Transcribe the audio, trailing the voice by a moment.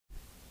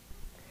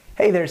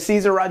Hey there,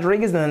 Cesar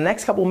Rodriguez. In the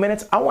next couple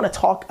minutes, I want to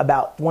talk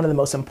about one of the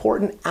most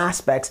important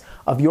aspects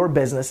of your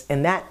business,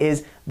 and that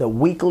is the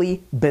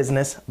weekly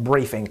business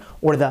briefing,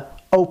 or the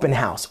open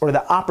house, or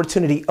the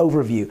opportunity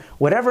overview.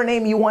 Whatever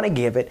name you want to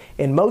give it,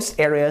 in most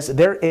areas,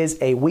 there is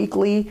a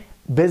weekly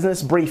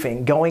business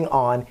briefing going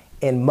on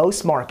in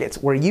most markets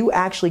where you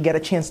actually get a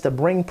chance to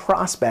bring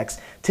prospects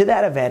to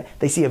that event.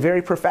 They see a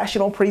very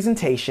professional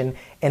presentation,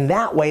 and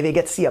that way they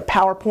get to see a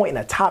PowerPoint and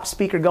a top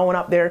speaker going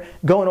up there,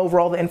 going over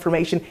all the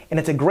information, and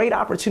it's a great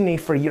opportunity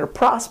for your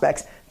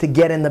prospects to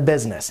get in the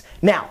business.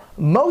 Now,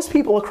 most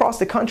people across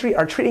the country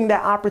are treating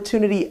that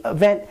opportunity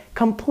event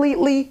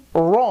completely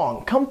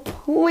wrong,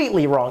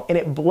 and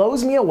it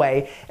blows me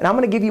away, and I'm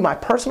gonna give you my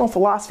personal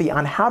philosophy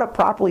on how to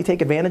properly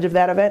take advantage of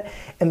that event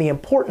and the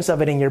importance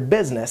of it in your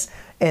business.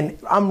 And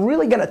I'm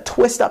really gonna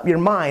twist up your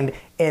mind,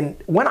 and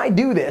when I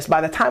do this,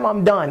 by the time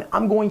I'm done,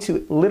 I'm going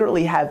to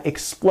literally have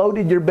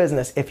exploded your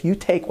business if you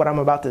take what I'm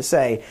about to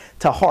say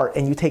to heart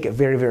and you take it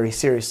very, very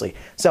seriously.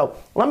 So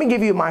let me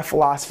give you my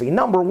philosophy.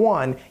 Number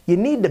one, you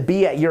need to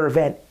be at your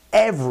event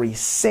every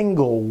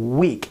single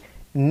week.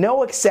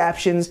 No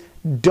exceptions,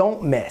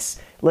 don't miss.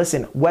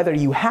 Listen, whether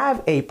you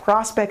have a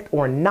prospect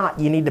or not,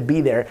 you need to be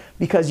there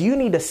because you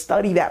need to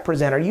study that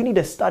presenter. You need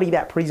to study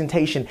that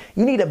presentation.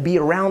 You need to be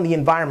around the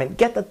environment,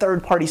 get the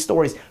third-party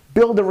stories,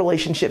 build the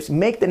relationships,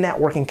 make the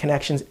networking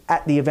connections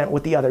at the event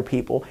with the other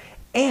people.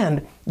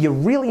 And you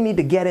really need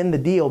to get in the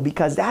deal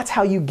because that's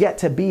how you get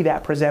to be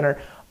that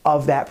presenter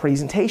of that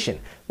presentation.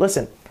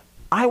 Listen,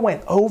 I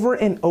went over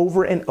and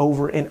over and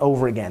over and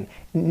over again,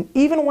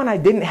 even when I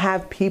didn't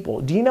have people.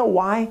 Do you know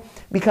why?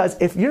 Because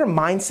if your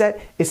mindset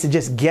is to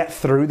just get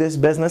through this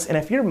business, and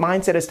if your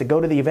mindset is to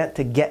go to the event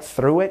to get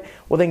through it,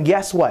 well then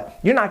guess what?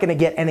 You're not gonna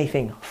get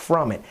anything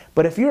from it.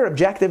 But if your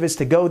objective is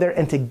to go there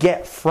and to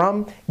get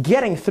from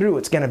getting through,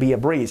 it's gonna be a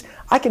breeze.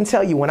 I can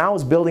tell you when I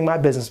was building my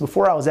business,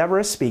 before I was ever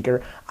a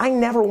speaker, I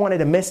never wanted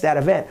to miss that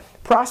event.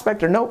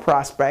 Prospect or no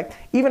prospect,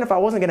 even if I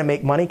wasn't gonna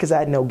make money because I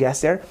had no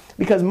guests there,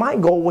 because my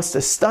goal was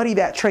to study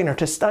that trainer,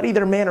 to study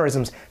their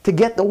mannerisms, to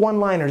get the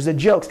one-liners, the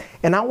jokes,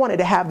 and I wanted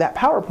to have that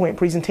PowerPoint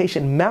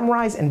presentation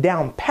memorized and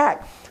down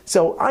packed.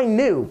 So I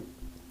knew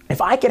if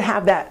I could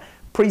have that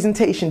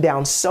presentation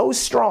down so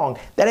strong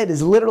that it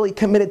is literally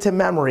committed to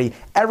memory,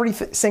 every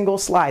single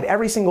slide,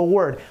 every single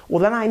word,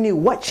 well then I knew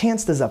what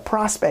chance does a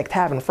prospect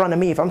have in front of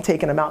me if I'm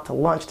taking them out to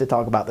lunch to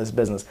talk about this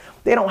business.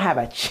 They don't have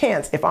a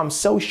chance if I'm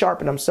so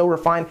sharp and I'm so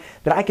refined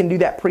that I can do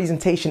that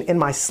presentation in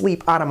my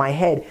sleep out of my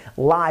head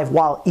live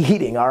while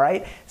eating, all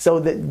right? So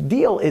the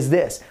deal is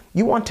this.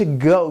 You want to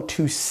go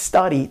to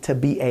study to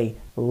be a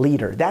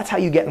leader. That's how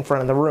you get in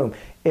front of the room.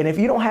 And if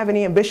you don't have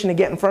any ambition to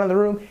get in front of the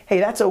room, hey,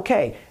 that's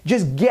okay.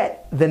 Just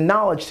get the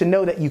knowledge to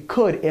know that you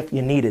could if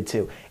you needed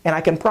to. And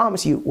I can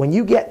promise you, when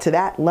you get to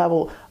that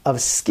level of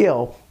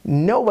skill,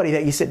 nobody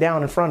that you sit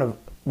down in front of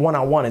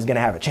one-on-one is going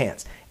to have a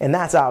chance. And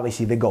that's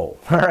obviously the goal.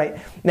 All right.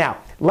 Now,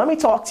 let me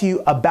talk to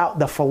you about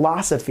the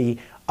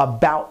philosophy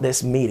about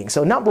this meeting.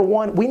 So number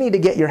one, we need to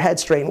get your head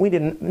straight. And we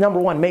didn't, number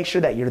one, make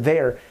sure that you're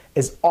there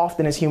as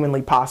often as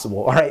humanly possible,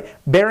 all right?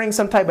 Bearing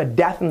some type of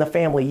death in the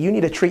family, you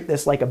need to treat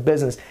this like a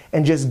business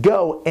and just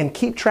go and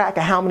keep track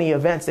of how many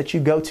events that you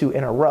go to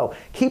in a row.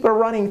 Keep a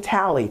running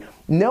tally.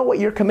 Know what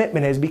your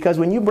commitment is, because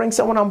when you bring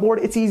someone on board,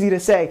 it's easy to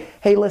say,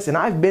 hey, listen,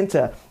 I've been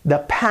to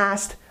the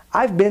past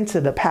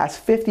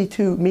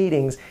 52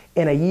 meetings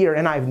in a year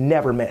and I've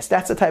never missed.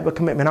 That's the type of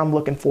commitment I'm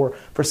looking for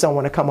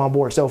someone to come on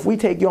board. So if we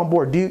take you on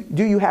board,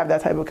 do you have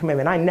that type of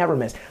commitment? I never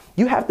miss.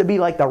 You have to be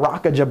like the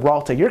Rock of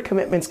Gibraltar. Your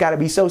commitment's got to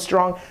be so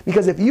strong,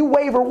 because if you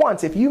waver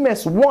once, if you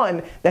miss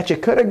one that you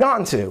could have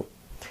gone to,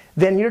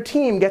 then your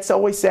team gets to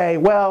always say,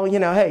 well, you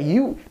know, hey,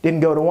 you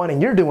didn't go to one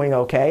and you're doing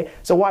okay,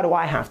 so why do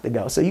I have to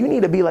go? So you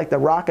need to be like the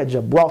Rock of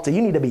Gibraltar.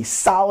 You need to be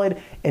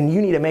solid, and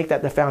you need to make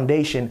that the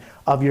foundation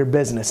of your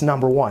business,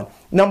 number one.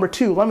 Number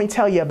two, let me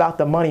tell you about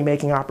the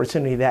money-making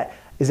opportunity that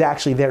is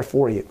actually there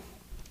for you.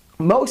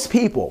 Most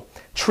people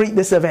treat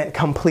this event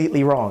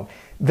completely wrong.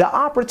 The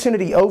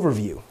opportunity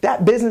overview,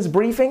 that business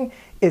briefing,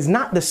 is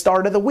not the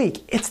start of the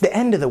week. It's the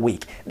end of the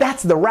week.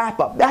 That's the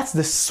wrap-up. That's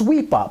the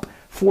sweep-up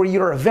for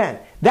your event.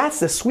 That's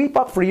the sweep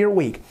up for your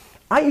week.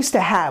 I used to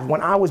have,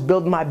 when I was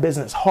building my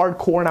business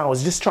hardcore and I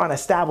was just trying to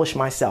establish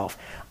myself,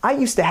 I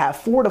used to have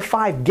 4 to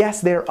 5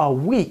 guests there a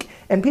week,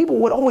 and people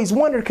would always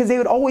wonder, because they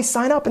would always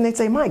sign up and they'd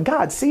say, my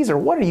God, Cesar,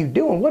 what are you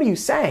doing? What are you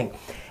saying?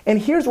 And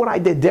here's what I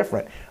did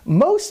different.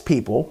 Most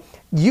people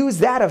use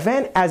that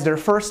event as their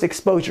first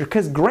exposure,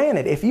 because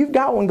granted, if you've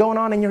got one going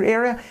on in your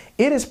area,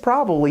 it is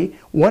probably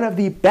one of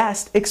the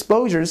best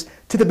exposures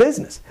to the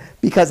business,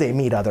 because they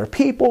meet other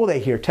people, they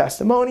hear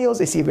testimonials,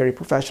 they see a very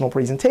professional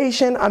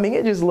presentation. I mean,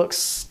 it just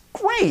looks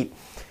great.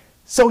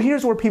 So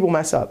here's where people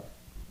mess up.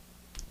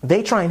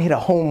 They try and hit a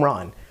home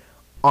run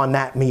on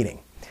that meeting.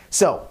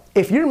 So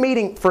if your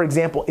meeting, for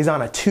example, is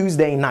on a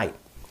Tuesday night,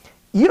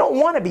 you don't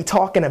want to be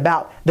talking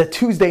about the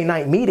Tuesday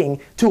night meeting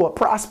to a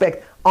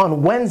prospect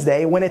on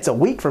Wednesday when it's a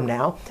week from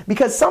now,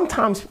 because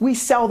sometimes we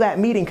sell that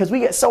meeting because we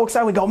get so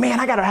excited. We go, man,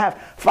 I got to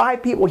have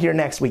 5 people here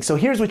next week. So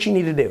here's what you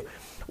need to do.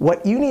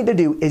 what you need to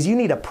do is you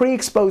need to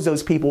pre-expose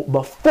those people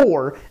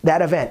before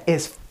that event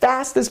as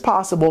fast as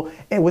possible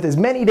and with as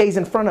many days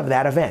in front of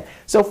that event.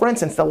 So for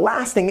instance, the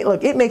last thing,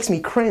 look, it makes me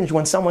cringe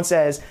when someone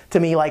says to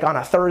me like on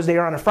a Thursday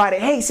or on a Friday,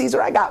 hey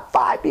Cesar, I got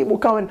 5 people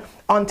coming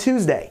on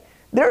Tuesday.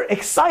 They're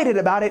excited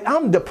about it.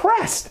 I'm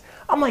depressed.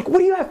 I'm like, what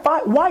do you have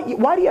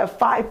why do you have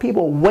 5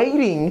 people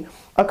waiting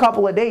a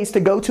couple of days to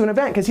go to an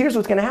event? Because here's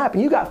what's going to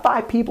happen. You got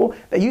 5 people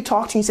that you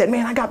talked to and you said,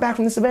 man, I got back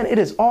from this event. It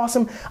is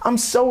awesome. I'm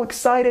so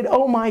excited.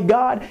 Oh my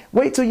God.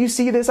 Wait till you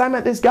see this. I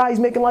met this guy. He's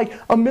making like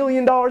 $1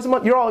 million a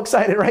month. You're all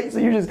excited, right? So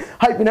you're just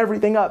hyping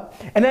everything up.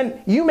 And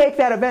then you make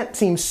that event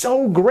seem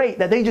so great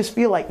that they just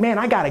feel like, man,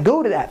 I got to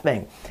go to that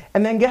thing.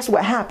 And then guess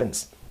what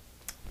happens?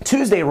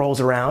 Tuesday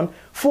rolls around,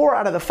 4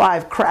 out of the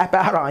 5 crap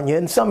out on you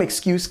and some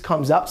excuse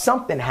comes up,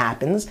 something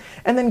happens,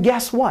 and then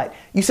guess what?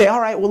 You say,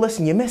 all right, well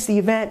listen, you missed the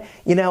event,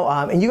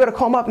 and you got to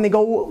call them up and they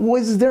go,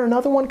 was there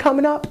another one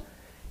coming up?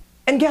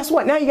 And guess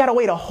what? Now you got to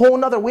wait a whole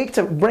nother week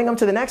to bring them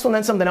to the next one,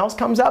 then something else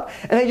comes up,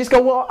 and they just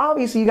go, well,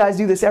 obviously you guys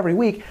do this every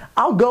week.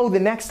 I'll go the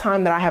next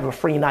time that I have a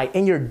free night,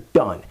 and you're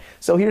done.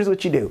 So here's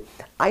what you do.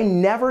 I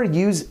never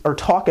use or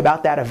talk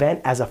about that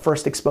event as a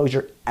first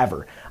exposure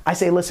ever. I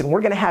say, listen,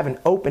 we're going to have an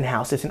open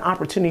house. It's an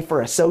opportunity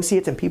for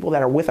associates and people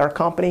that are with our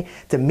company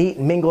to meet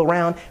and mingle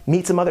around,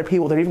 meet some other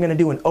people. They're even going to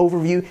do an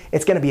overview.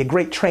 It's going to be a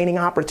great training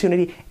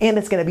opportunity, and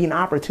it's going to be an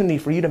opportunity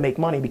for you to make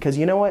money because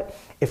you know what?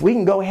 If we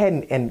can go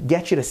ahead and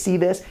get you to see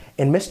this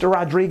and Mr.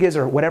 Rodriguez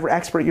or whatever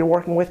expert you're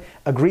working with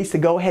agrees to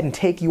go ahead and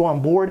take you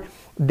on board,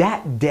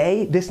 that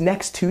day, this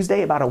next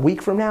Tuesday, about a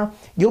week from now,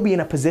 you'll be in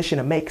a position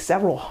to make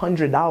several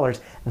 $100s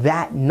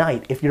that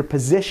night if you're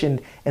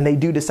positioned and they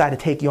do decide to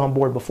take you on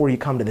board before you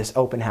come to this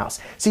open house.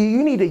 So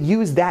you need to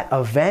use that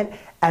event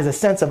as a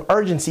sense of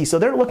urgency. So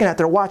they're looking at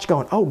their watch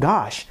going, oh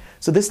gosh,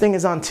 so this thing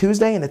is on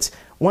Tuesday and it's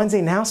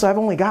Wednesday now, so I've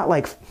only got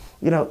like,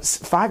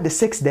 5 to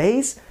 6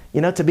 days,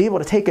 to be able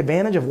to take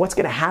advantage of what's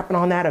going to happen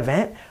on that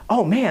event.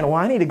 Oh man, well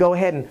I need to go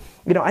ahead and,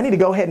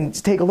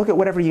 take a look at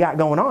whatever you got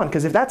going on,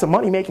 because if that's a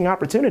money-making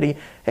opportunity,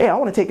 hey, I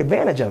want to take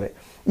advantage of it.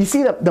 You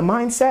see the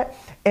mindset?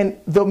 And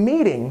the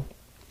meeting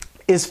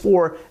is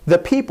for the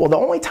people. The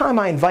only time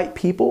I invite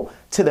people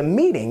to the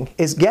meeting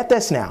is, get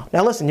this now.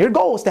 Now listen, your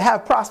goal is to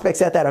have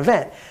prospects at that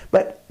event,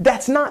 but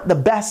that's not the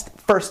best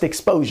first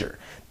exposure.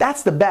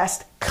 That's the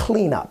best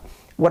cleanup.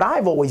 What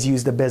I've always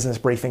used the business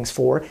briefings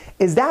for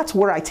is that's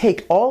where I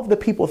take all of the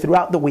people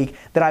throughout the week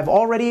that I've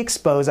already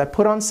exposed. I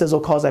put on sizzle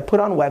calls, I put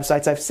on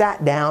websites, I've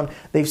sat down,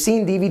 they've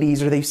seen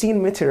DVDs or they've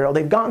seen material,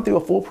 they've gone through a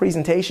full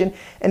presentation,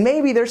 and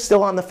maybe they're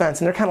still on the fence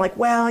and they're kind of like,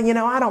 well,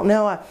 I don't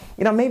know,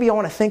 maybe I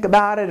want to think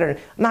about it or I'm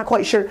not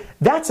quite sure.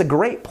 That's a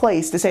great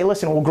place to say,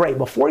 listen, well, great,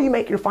 before you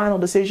make your final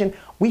decision,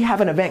 we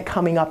have an event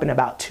coming up in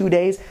about 2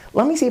 days.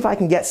 Let me see if I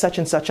can get such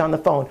and such on the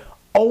phone.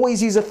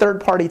 Always use a third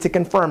party to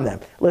confirm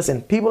them.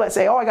 Listen, people that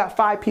say, oh, I got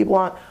 5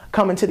 people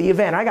coming to the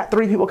event. I got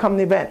 3 people coming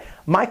to the event.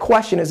 My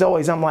question is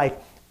always, I'm like,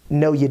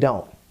 no, you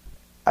don't.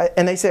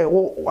 And they say,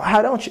 well,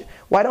 how don't you?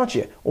 Why don't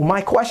you? Well,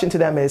 my question to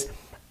them is,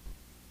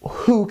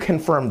 who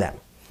confirmed them?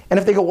 And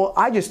if they go, well,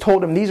 I just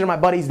told them these are my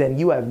buddies, then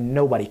you have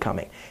nobody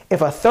coming.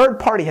 If a third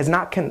party has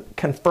not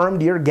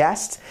confirmed your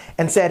guests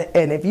and said,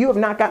 and if you have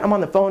not gotten them on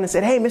the phone and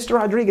said, hey, Mr.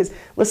 Rodriguez,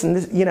 listen,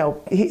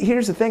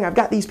 here's the thing. I've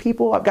got these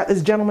people. I've got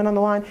this gentleman on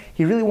the line.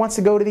 He really wants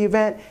to go to the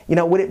event.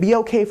 Would it be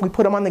okay if we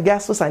put him on the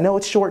guest list? I know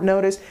it's short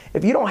notice.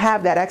 If you don't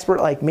have that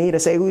expert like me to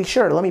say, well,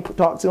 sure, let me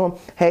talk to him.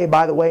 Hey,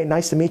 by the way,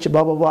 nice to meet you,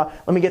 blah, blah, blah.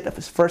 Let me get the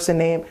first and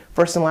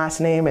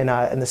last name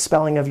and the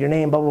spelling of your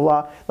name, blah, blah,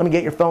 blah. Let me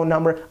get your phone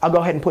number. I'll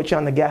go ahead and put you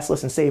on the guest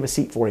list and save a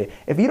seat for you.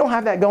 If you don't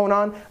have that going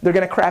on, they're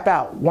going to crap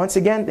out. Once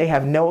again, they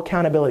have no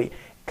accountability.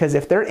 Because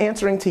if they're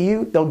answering to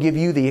you, they'll give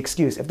you the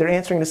excuse. If they're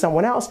answering to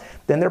someone else,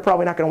 then they're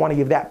probably not going to want to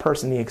give that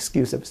person the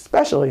excuse,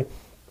 especially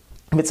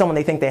if it's someone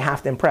they think they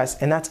have to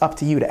impress, and that's up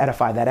to you to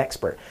edify that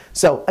expert.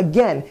 So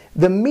again,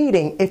 the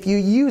meeting, if you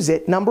use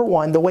it, number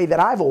one, the way that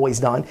I've always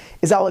done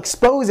is I'll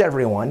expose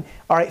everyone,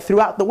 all right,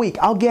 throughout the week.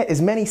 I'll get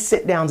as many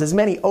sit downs, as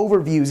many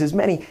overviews, as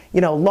many,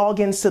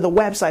 logins to the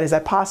website as I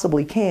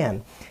possibly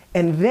can.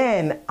 And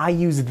then I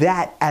use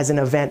that as an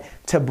event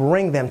to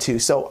bring them to.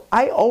 So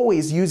I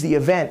always use the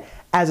event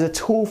as a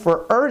tool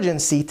for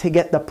urgency to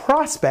get the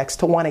prospects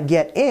to want to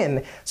get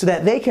in so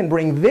that they can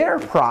bring their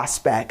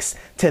prospects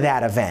to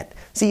that event.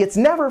 See, it's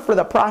never for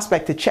the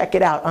prospect to check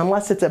it out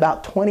unless it's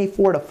about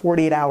 24 to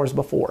 48 hours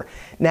before.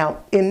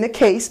 Now, in the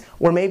case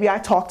where maybe I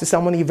talked to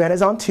someone, the event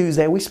is on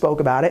Tuesday, we spoke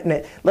about it,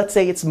 and let's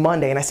say it's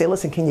Monday, and I say,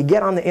 listen, can you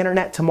get on the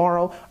internet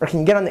tomorrow, or can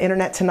you get on the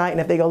internet tonight? And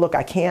if they go, look,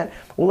 I can't,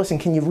 well, listen,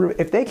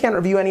 if they can't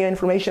review any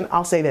information,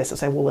 I'll say this. I'll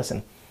say, well,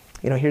 listen,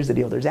 here's the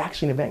deal. There's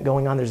actually an event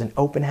going on. There's an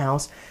open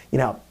house.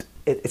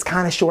 It's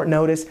kind of short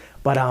notice,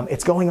 but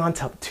it's going on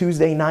till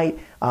Tuesday night.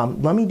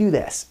 Let me do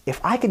this. If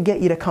I could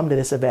get you to come to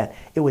this event,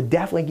 it would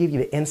definitely give you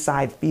the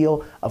inside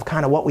feel of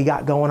kind of what we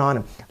got going on.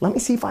 And let me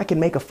see if I can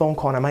make a phone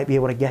call and I might be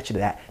able to get you to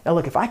that. Now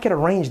look, if I could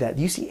arrange that,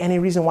 do you see any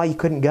reason why you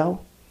couldn't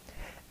go?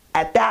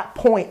 At that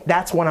point,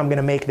 that's when I'm going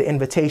to make the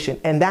invitation.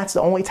 And that's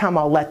the only time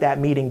I'll let that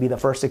meeting be the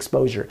first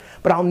exposure.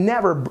 But I'll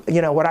never,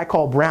 what I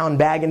call brown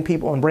bagging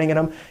people and bringing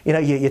them,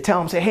 you tell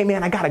them, say, hey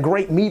man, I got a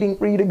great meeting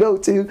for you to go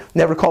to.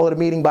 Never call it a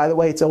meeting, by the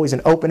way. It's always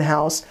an open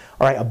house,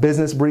 all right, a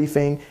business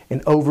briefing, an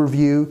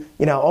overview,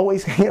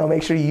 always,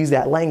 make sure you use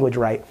that language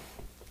right.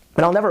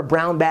 But I'll never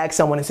brown bag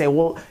someone and say,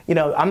 well,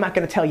 I'm not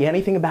going to tell you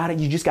anything about it.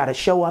 You just got to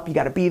show up. You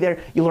got to be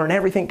there. You learn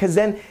everything. Because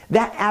then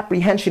that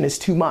apprehension is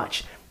too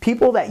much.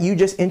 People that you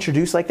just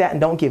introduce like that and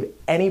don't give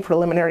any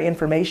preliminary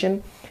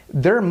information,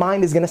 their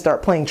mind is going to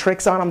start playing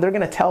tricks on them. They're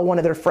going to tell one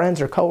of their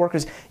friends or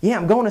coworkers, yeah,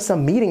 I'm going to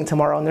some meeting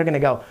tomorrow. And they're going to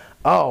go,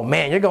 oh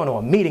man, you're going to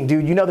a meeting,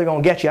 dude. They're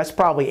going to get you. That's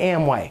probably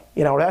Amway.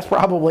 That's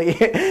probably,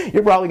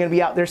 you're probably going to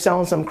be out there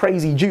selling some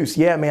crazy juice.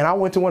 Yeah, man, I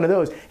went to one of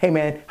those. Hey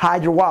man,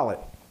 hide your wallet.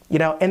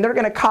 And they're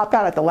going to cop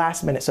out at the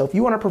last minute. So if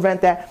you want to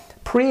prevent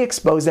that,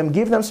 pre-expose them,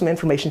 give them some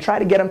information, try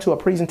to get them to a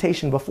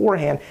presentation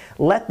beforehand.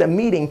 Let the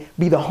meeting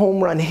be the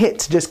home run hit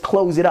to just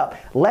close it up.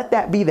 Let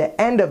that be the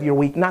end of your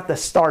week, not the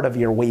start of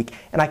your week.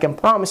 And I can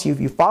promise you, if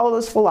you follow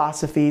those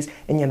philosophies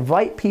and you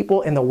invite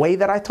people in the way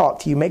that I talk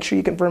to you, make sure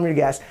you confirm your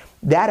guests,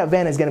 that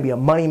event is going to be a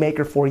money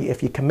maker for you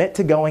if you commit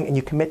to going and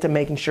you commit to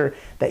making sure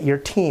that your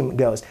team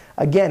goes.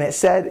 Again, it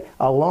said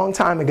a long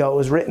time ago, it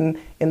was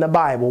written in the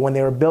Bible when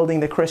they were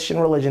building the Christian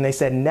religion, they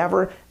said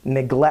never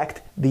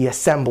neglect the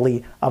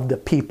assembly of the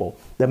people.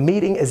 The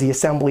meeting is the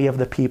assembly of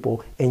the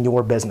people in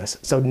your business.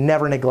 So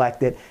never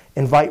neglect it.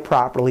 Invite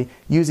properly.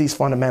 Use these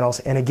fundamentals.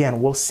 And again,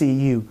 we'll see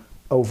you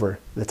over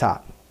the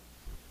top.